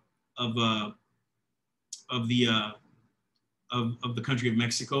the country of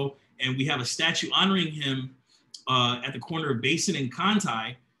Mexico. And we have a statue honoring him at the corner of Basin and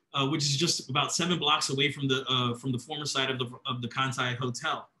Conti, which is just about 7 blocks away from the former site of the Conti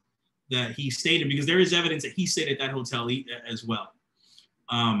Hotel that he stayed in, because there is evidence that he stayed at that hotel as well.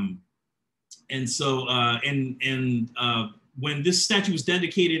 When this statue was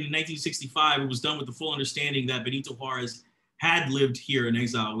dedicated in 1965, it was done with the full understanding that Benito Juarez had lived here in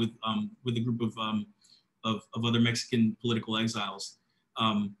exile with a group of other Mexican political exiles.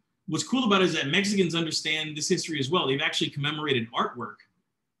 What's cool about it is that Mexicans understand this history as well. They've actually commemorated artwork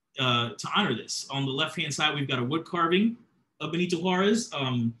to honor this. On the left-hand side, we've got a wood carving of Benito Juarez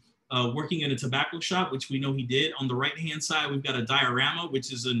working in a tobacco shop, which we know he did. On the right-hand side, we've got a diorama,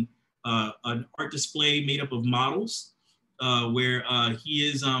 which is an art display made up of models, where he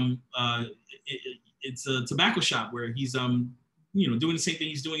is, it's a tobacco shop where he's, doing the same thing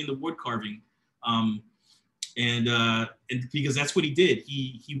he's doing in the wood carving. And because that's what he did.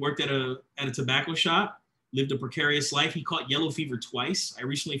 He worked at a tobacco shop, lived a precarious life. He caught yellow fever twice. I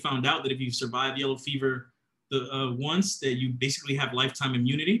recently found out that if you survive yellow fever once, that you basically have lifetime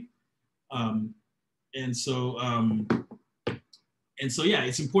immunity. And so yeah,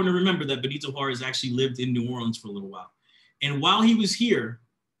 it's important to remember that Benito Juarez actually lived in New Orleans for a little while. And while he was here,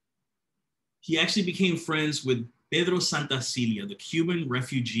 he actually became friends with Pedro Santacilia, the Cuban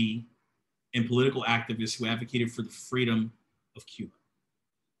refugee and political activist who advocated for the freedom of Cuba.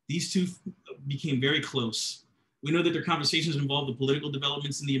 These two became very close. We know that their conversations involved the political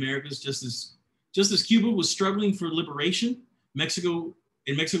developments in the Americas, just as Cuba was struggling for liberation, Mexico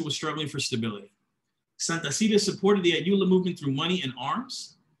was struggling for stability. Santacilia supported the Ayutla movement through money and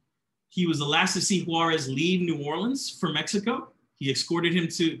arms. He was the last to see Juarez leave New Orleans for Mexico. He escorted him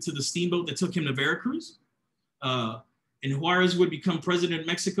to the steamboat that took him to Veracruz. And Juarez would become president of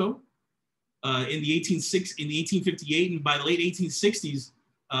Mexico in the 1858, and by the late 1860s,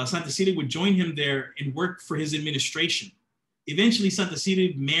 Santacilia would join him there and work for his administration. Eventually,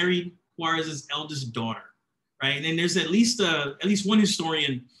 Santacilia married Juarez's eldest daughter, right? And then there's at least one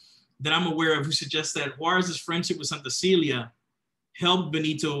historian that I'm aware of who suggests that Juarez's friendship with Santacilia helped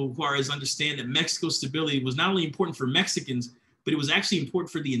Benito Juarez understand that Mexico's stability was not only important for Mexicans, but it was actually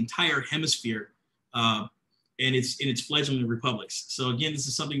important for the entire hemisphere and its fledgling republics. So again, this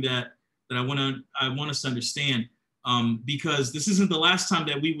is something that I want us to understand, because this isn't the last time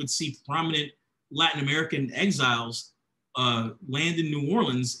that we would see prominent Latin American exiles land in New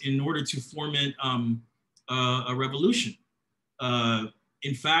Orleans in order to foment a revolution.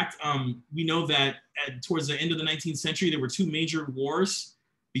 In fact, we know that towards the end of the 19th century, there were 2 major wars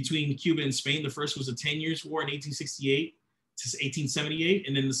between Cuba and Spain. The first was the 10 Years' War in 1868 to 1878.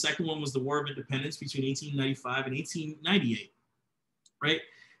 And then the second one was the War of Independence between 1895 and 1898, right?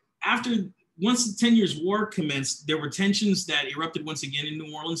 Once the 10 Years' War commenced, there were tensions that erupted once again in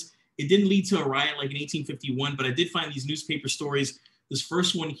New Orleans. It didn't lead to a riot like in 1851, but I did find these newspaper stories. This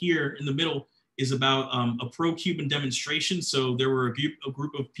first one here in the middle is about a pro-Cuban demonstration. So there were a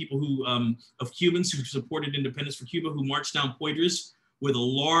group of people who, of Cubans who supported independence for Cuba, who marched down Poydras with a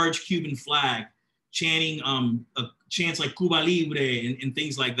large Cuban flag, chanting chants like Cuba Libre and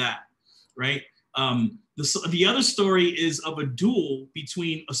things like that, right? The other story is of a duel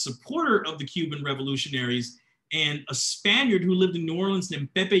between a supporter of the Cuban revolutionaries and a Spaniard who lived in New Orleans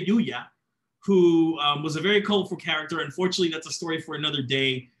named Pepe Yuya, who was a very colorful character. Unfortunately, that's a story for another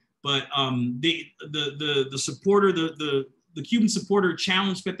day. But the supporter, the Cuban supporter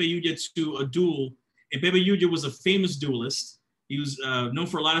challenged Pepe Yuya to a duel. And Pepe Yuya was a famous duelist. He was known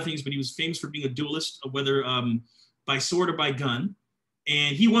for a lot of things, but he was famous for being a duelist, whether by sword or by gun.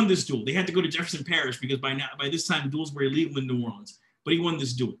 And he won this duel. They had to go to Jefferson Parish because by this time, duels were illegal in New Orleans. But he won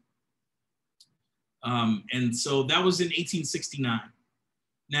this duel. And so that was in 1869.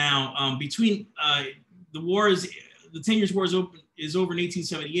 Now, between the war the 10 Years' War is over in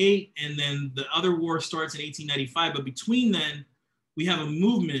 1878, and then the other war starts in 1895. But between then, we have a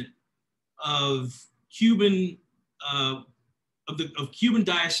movement of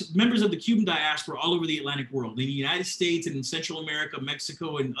members of the Cuban diaspora all over the Atlantic world, in the United States and in Central America,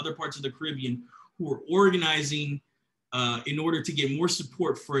 Mexico, and other parts of the Caribbean, who were organizing in order to get more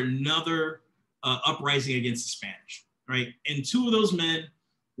support for another uprising against the Spanish, right? And two of those men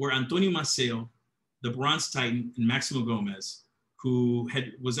were Antonio Maceo, the Bronze Titan, and Maximo Gomez, who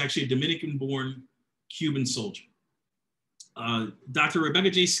was actually a Dominican-born Cuban soldier. Dr. Rebecca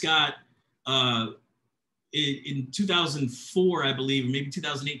J. Scott, in 2004, I believe, or maybe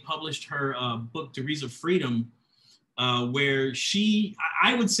 2008, published her book, Degrees of Freedom, where she,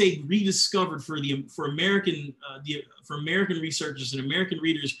 I would say, rediscovered for American researchers and American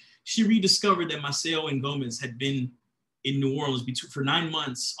readers, she rediscovered that Maceo and Gomez had been in New Orleans for 9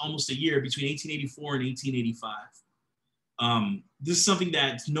 months, almost a year, between 1884 and 1885. This is something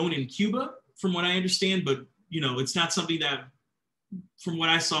that's known in Cuba, from what I understand, but it's not something that, from what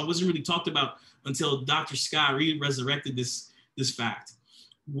I saw, wasn't really talked about until Dr. Scott resurrected this fact.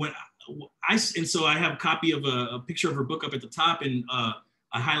 So I have a copy of a picture of her book up at the top, and I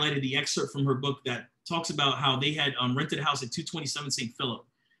highlighted the excerpt from her book that talks about how they had rented a house at 227 St. Philip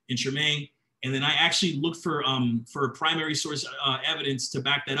in Tremaine. And then I actually looked for primary source evidence to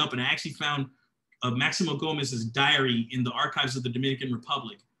back that up. And I actually found Maximo Gomez's diary in the archives of the Dominican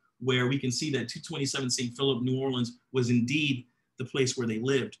Republic, where we can see that 227 St. Philip, New Orleans, was indeed the place where they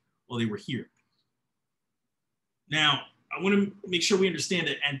lived while they were here. Now, I want to make sure we understand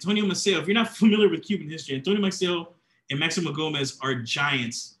that Antonio Maceo, if you're not familiar with Cuban history, Antonio Maceo and Maximo Gomez are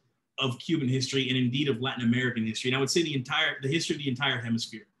giants of Cuban history and indeed of Latin American history. And I would say the history of the entire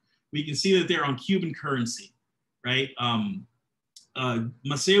hemisphere. We can see that they're on Cuban currency, right?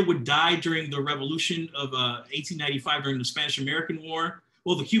 Maceo would die during the revolution of 1895 during the Spanish-American War.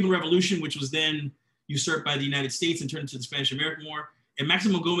 Well, the Cuban Revolution, which was then usurped by the United States and turned into the Spanish-American War. And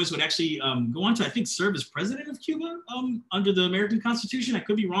Maximo Gomez would actually go on to, I think, serve as president of Cuba under the American Constitution. I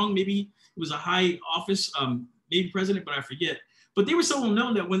could be wrong. Maybe it was a high office, maybe president, but I forget. But they were so well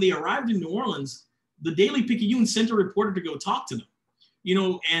known that when they arrived in New Orleans, the Daily Picayune sent a reporter to go talk to them.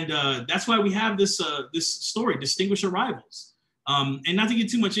 And that's why we have this story, Distinguished Arrivals. And not to get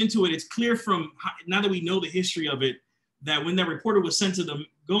too much into it, it's clear from now that we know the history of it, that when that reporter was sent to them,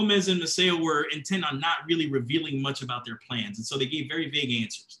 Gomez and Maceo were intent on not really revealing much about their plans. And so they gave very vague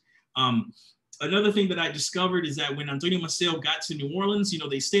answers. Another thing that I discovered is that when Antonio Maceo got to New Orleans,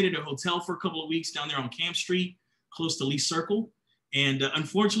 they stayed at a hotel for a couple of weeks down there on Camp Street, close to Lee Circle. And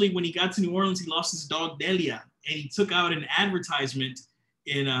unfortunately, when he got to New Orleans, he lost his dog Delia, and he took out an advertisement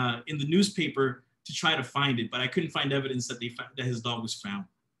in the newspaper to try to find it, but I couldn't find evidence that that his dog was found.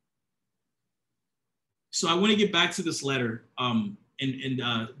 So I want to get back to this letter,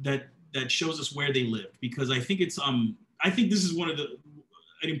 that shows us where they lived, because I think it's I think this is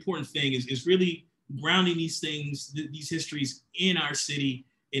an important thing is really grounding these things, these histories in our city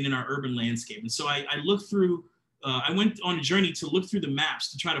and in our urban landscape. And so I looked through. I went on a journey to look through the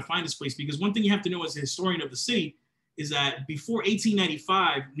maps to try to find this place, because one thing you have to know as a historian of the city is that before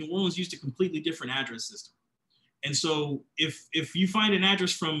 1895, New Orleans used a completely different address system. And so if you find an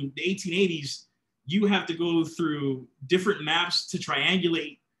address from the 1880s, you have to go through different maps to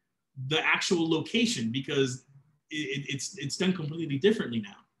triangulate the actual location, because it's done completely differently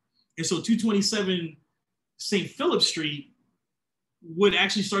now. And so 227 St. Philip Street would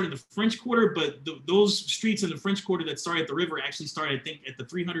actually start in the French Quarter, but those streets in the French Quarter that start at the river actually start, I think, at the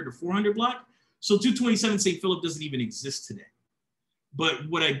 300 or 400 block. So 227 St. Philip doesn't even exist today. But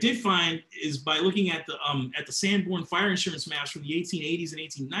what I did find is by looking at the Sanborn fire insurance maps from the 1880s and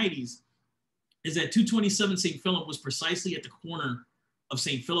 1890s, is that 227 St. Philip was precisely at the corner of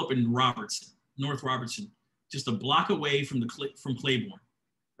St. Philip and Robertson. North Robertson, just a block away from Claiborne,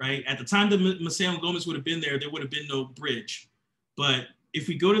 right? At the time that Maceo and Gomez would have been there would have been no bridge. But if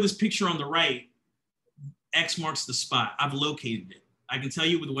we go to this picture on the right, X marks the spot. I've located it. I can tell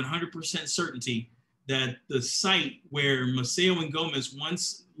you with 100% certainty that the site where Maceo and Gomez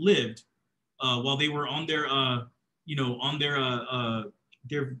once lived, while they were on their,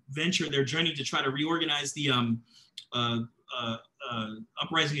 their venture, their journey to try to reorganize the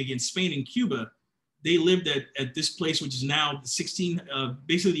uprising against Spain and Cuba, they lived at this place, which is now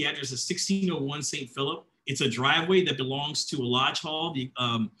basically the address is 1601 St. Philip. It's a driveway that belongs to a lodge hall,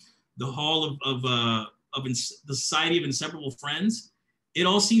 the hall of the Society of Inseparable Friends. It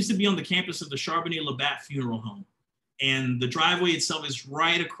all seems to be on the campus of the Charbonnet-Labatt Funeral Home. And the driveway itself is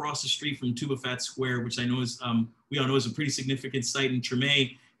right across the street from Tubafat Square, which I know is, we all know is a pretty significant site in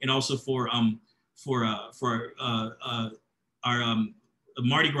Treme, and also for our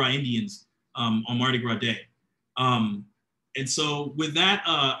Mardi Gras Indians on Mardi Gras Day. And so with that,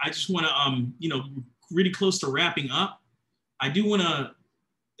 I just want to, really close to wrapping up. I do want to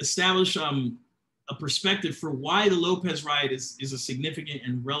establish a perspective for why the Lopez riot is a significant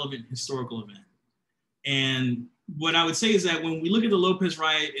and relevant historical event. And what I would say is that when we look at the Lopez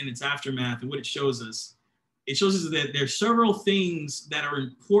riot and its aftermath and what it shows us that there are several things that are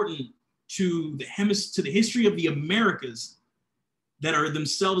important to the history of the Americas that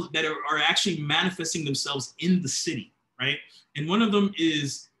are actually manifesting themselves in the city, right? And one of them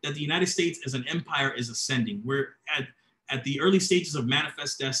is that the United States as an empire is ascending. We're at the early stages of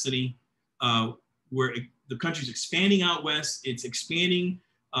manifest destiny, where the country's expanding out west. It's expanding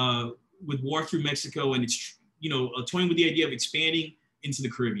with war through Mexico, and it's toying with the idea of expanding into the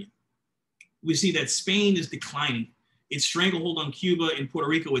Caribbean. We see that Spain is declining. Its stranglehold on Cuba and Puerto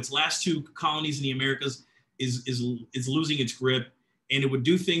Rico, its last two colonies in the Americas, is losing its grip, and it would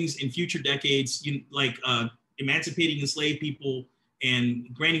do things in future decades, like emancipating enslaved people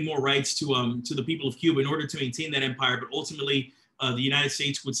and granting more rights to the people of Cuba in order to maintain that empire. But ultimately, the United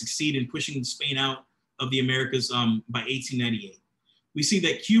States would succeed in pushing Spain out of the Americas by 1898. We see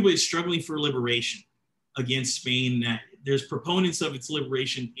that Cuba is struggling for liberation against Spain, that there's proponents of its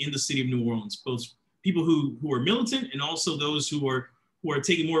liberation in the city of New Orleans, both people who are militant and also those who are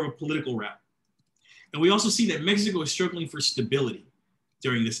taking more of a political route. And we also see that Mexico is struggling for stability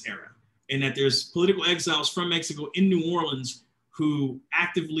during this era, and that there's political exiles from Mexico in New Orleans who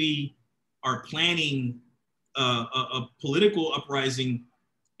actively are planning a political uprising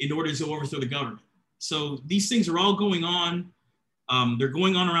in order to overthrow the government. So these things are all going on. They're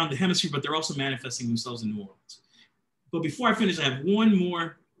going on around the hemisphere, but they're also manifesting themselves in New Orleans. But before I finish, I have one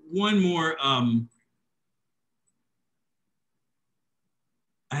more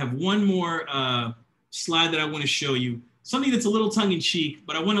slide that I want to show you. Something that's a little tongue in cheek,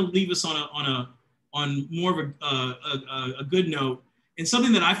 but I want to leave us on more of a good note, and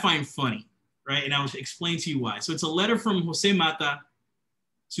something that I find funny, right? And I'll explain to you why. So it's a letter from Jose Mata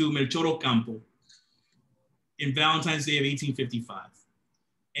to Melchor Ocampo in Valentine's Day of 1855.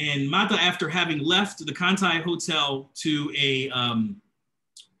 And Mata, after having left the Cantai Hotel to a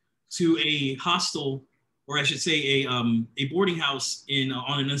hostel, or I should say a boarding house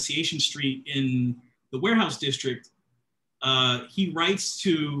on Annunciation Street in the Warehouse District, he writes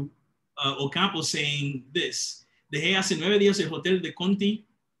to Ocampo saying this: "Dejé hace 9 días el Hotel de Conti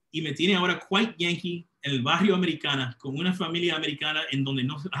y me tiene ahora quite Yankee en el barrio Americana con una familia americana en donde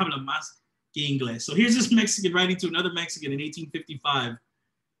no habla más que inglés." So here's this Mexican writing to another Mexican in 1855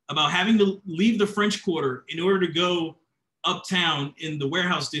 about having to leave the French Quarter in order to go uptown in the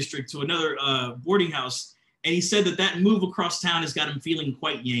Warehouse District to another boarding house. And he said that move across town has got him feeling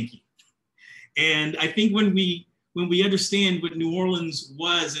quite Yankee. And I think when we understand what New Orleans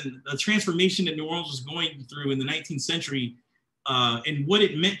was and the transformation that New Orleans was going through in the 19th century, and what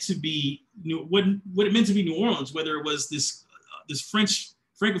it meant to be New Orleans, whether it was this French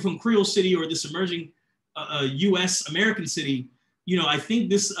Francophone Creole city or this emerging U.S. American city, I think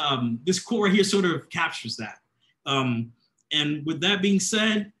this quote right here sort of captures that. And with that being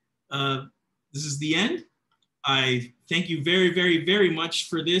said, this is the end. I thank you very, very, very much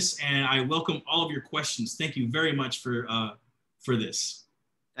for this, and I welcome all of your questions. Thank you very much for this.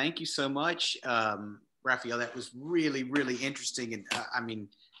 Thank you so much, Rafael. That was really, really interesting. And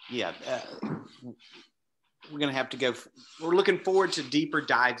we're going to have to go. We're looking forward to deeper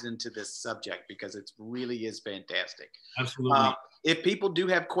dives into this subject because it really is fantastic. Absolutely. If people do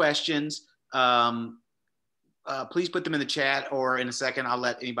have questions, please put them in the chat, or in a second, I'll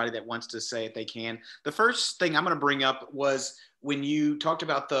let anybody that wants to say if they can. The first thing I'm going to bring up was when you talked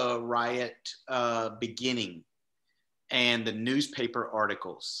about the riot beginning and the newspaper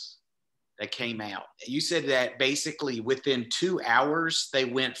articles that came out. You said that basically within 2 hours, they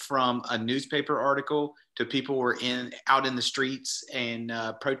went from a newspaper article to people were out in the streets and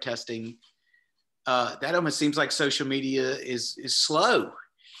protesting. That almost seems like social media is slow.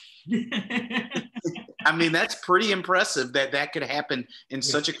 I mean, that's pretty impressive that could happen in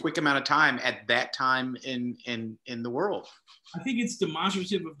such a quick amount of time at that time in the world. I think it's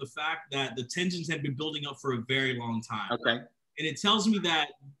demonstrative of the fact that the tensions had been building up for a very long time. Okay. And it tells me that,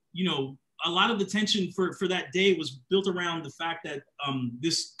 you know, a lot of the tension for that day was built around the fact that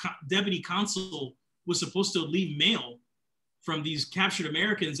this deputy consul was supposed to leave mail from these captured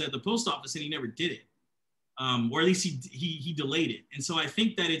Americans at the post office, and he never did it. Or at least he delayed it. And so I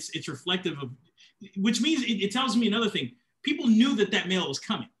think that it's reflective of, which means it tells me another thing. People knew that mail was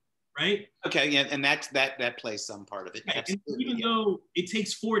coming, right? Okay, yeah, and that plays some part of it. Right. And even though it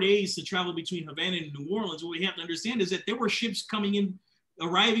takes 4 days to travel between Havana and New Orleans, what we have to understand is that there were ships coming in,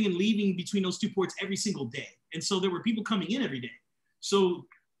 arriving and leaving between those two ports every single day. And so there were people coming in every day. So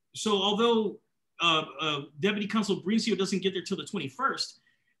although Deputy Consul Bricio doesn't get there till the 21st,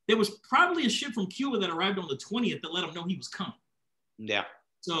 there was probably a ship from Cuba that arrived on the 20th that let him know he was coming. Yeah.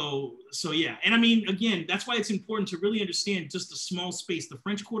 So yeah. And I mean, again, that's why it's important to really understand just the small space, the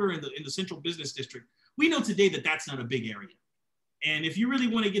French Quarter in the Central Business District. We know today that that's not a big area. And if you really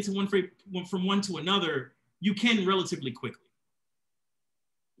want to get to from one to another, you can relatively quickly.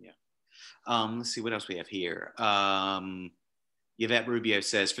 Yeah. Let's see what else we have here. Yvette Rubio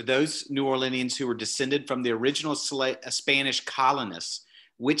says, for those New Orleanians who were descended from the original Spanish colonists,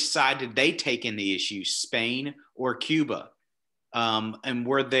 which side did they take in the issue, Spain or Cuba? And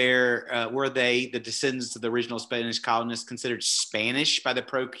were they, the descendants of the original Spanish colonists, considered Spanish by the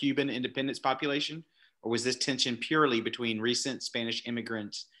pro-Cuban independence population? Or was this tension purely between recent Spanish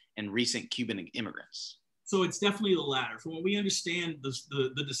immigrants and recent Cuban immigrants? So it's definitely the latter. From what we understand,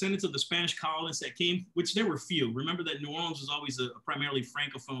 the descendants of the Spanish colonists that came, which there were few. Remember that New Orleans was always a primarily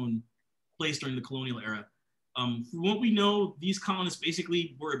Francophone place during the colonial era. From what we know, these colonists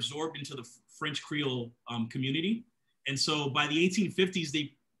basically were absorbed into the French Creole community. And so by the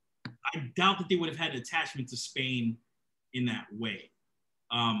 1850s, I doubt that they would have had an attachment to Spain in that way.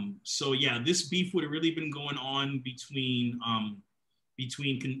 So yeah, this beef would have really been going on between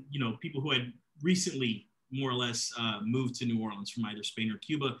people who had recently more or less moved to New Orleans from either Spain or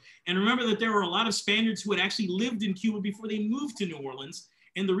Cuba. And remember that there were a lot of Spaniards who had actually lived in Cuba before they moved to New Orleans.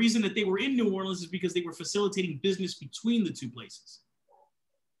 And the reason that they were in New Orleans is because they were facilitating business between the two places.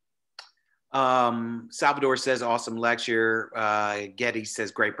 Salvador says, awesome lecture. Getty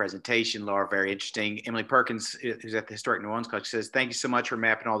says, great presentation. Laura, very interesting. Emily Perkins, who's at the Historic New Orleans College, says, thank you so much for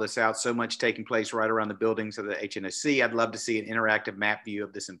mapping all this out. So much taking place right around the buildings of the HNOC. I'd love to see an interactive map view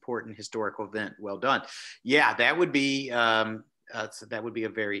of this important historical event. Well done. Yeah, that would be a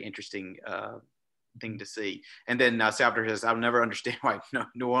very interesting thing to see. And then Salvador says, I'll never understand why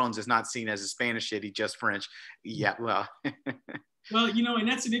New Orleans is not seen as a Spanish city, just French. Yeah, well. Well, and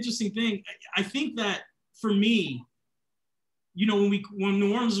that's an interesting thing. I think that for me, when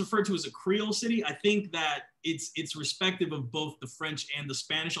New Orleans is referred to as a Creole city, I think that it's respective of both the French and the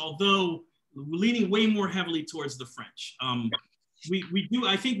Spanish, although leaning way more heavily towards the French.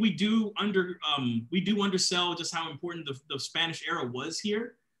 I think we do undersell just how important the Spanish era was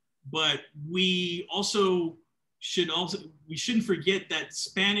here, but we shouldn't forget that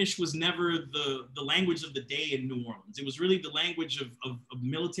Spanish was never the language of the day in New Orleans. It was really the language of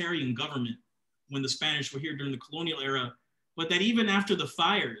military and government when the Spanish were here during the colonial era. But that even after the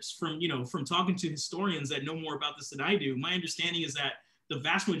fires, from talking to historians that know more about this than I do, my understanding is that the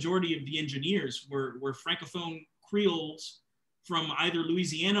vast majority of the engineers were Francophone Creoles from either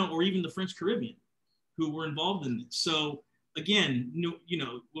Louisiana or even the French Caribbean who were involved in this. So again,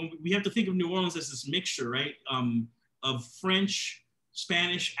 when we have to think of New Orleans as this mixture, right, of French,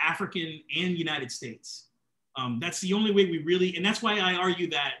 Spanish, African, and United States. That's the only way we really, and that's why I argue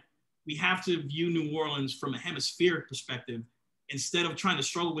that we have to view New Orleans from a hemispheric perspective instead of trying to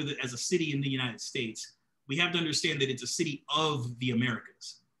struggle with it as a city in the United States. We have to understand that it's a city of the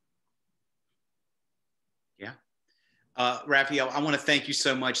Americas. Yeah. Rafael, I want to thank you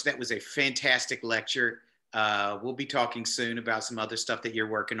so much. That was a fantastic lecture. We'll be talking soon about some other stuff that you're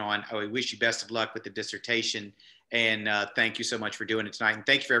working on. I wish you best of luck with the dissertation. And thank you so much for doing it tonight. And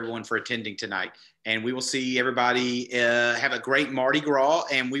thank you for everyone for attending tonight. And we will see everybody, have a great Mardi Gras.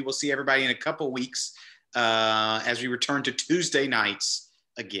 And we will see everybody in a couple of weeks as we return to Tuesday nights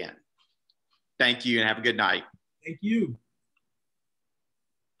again. Thank you and have a good night. Thank you.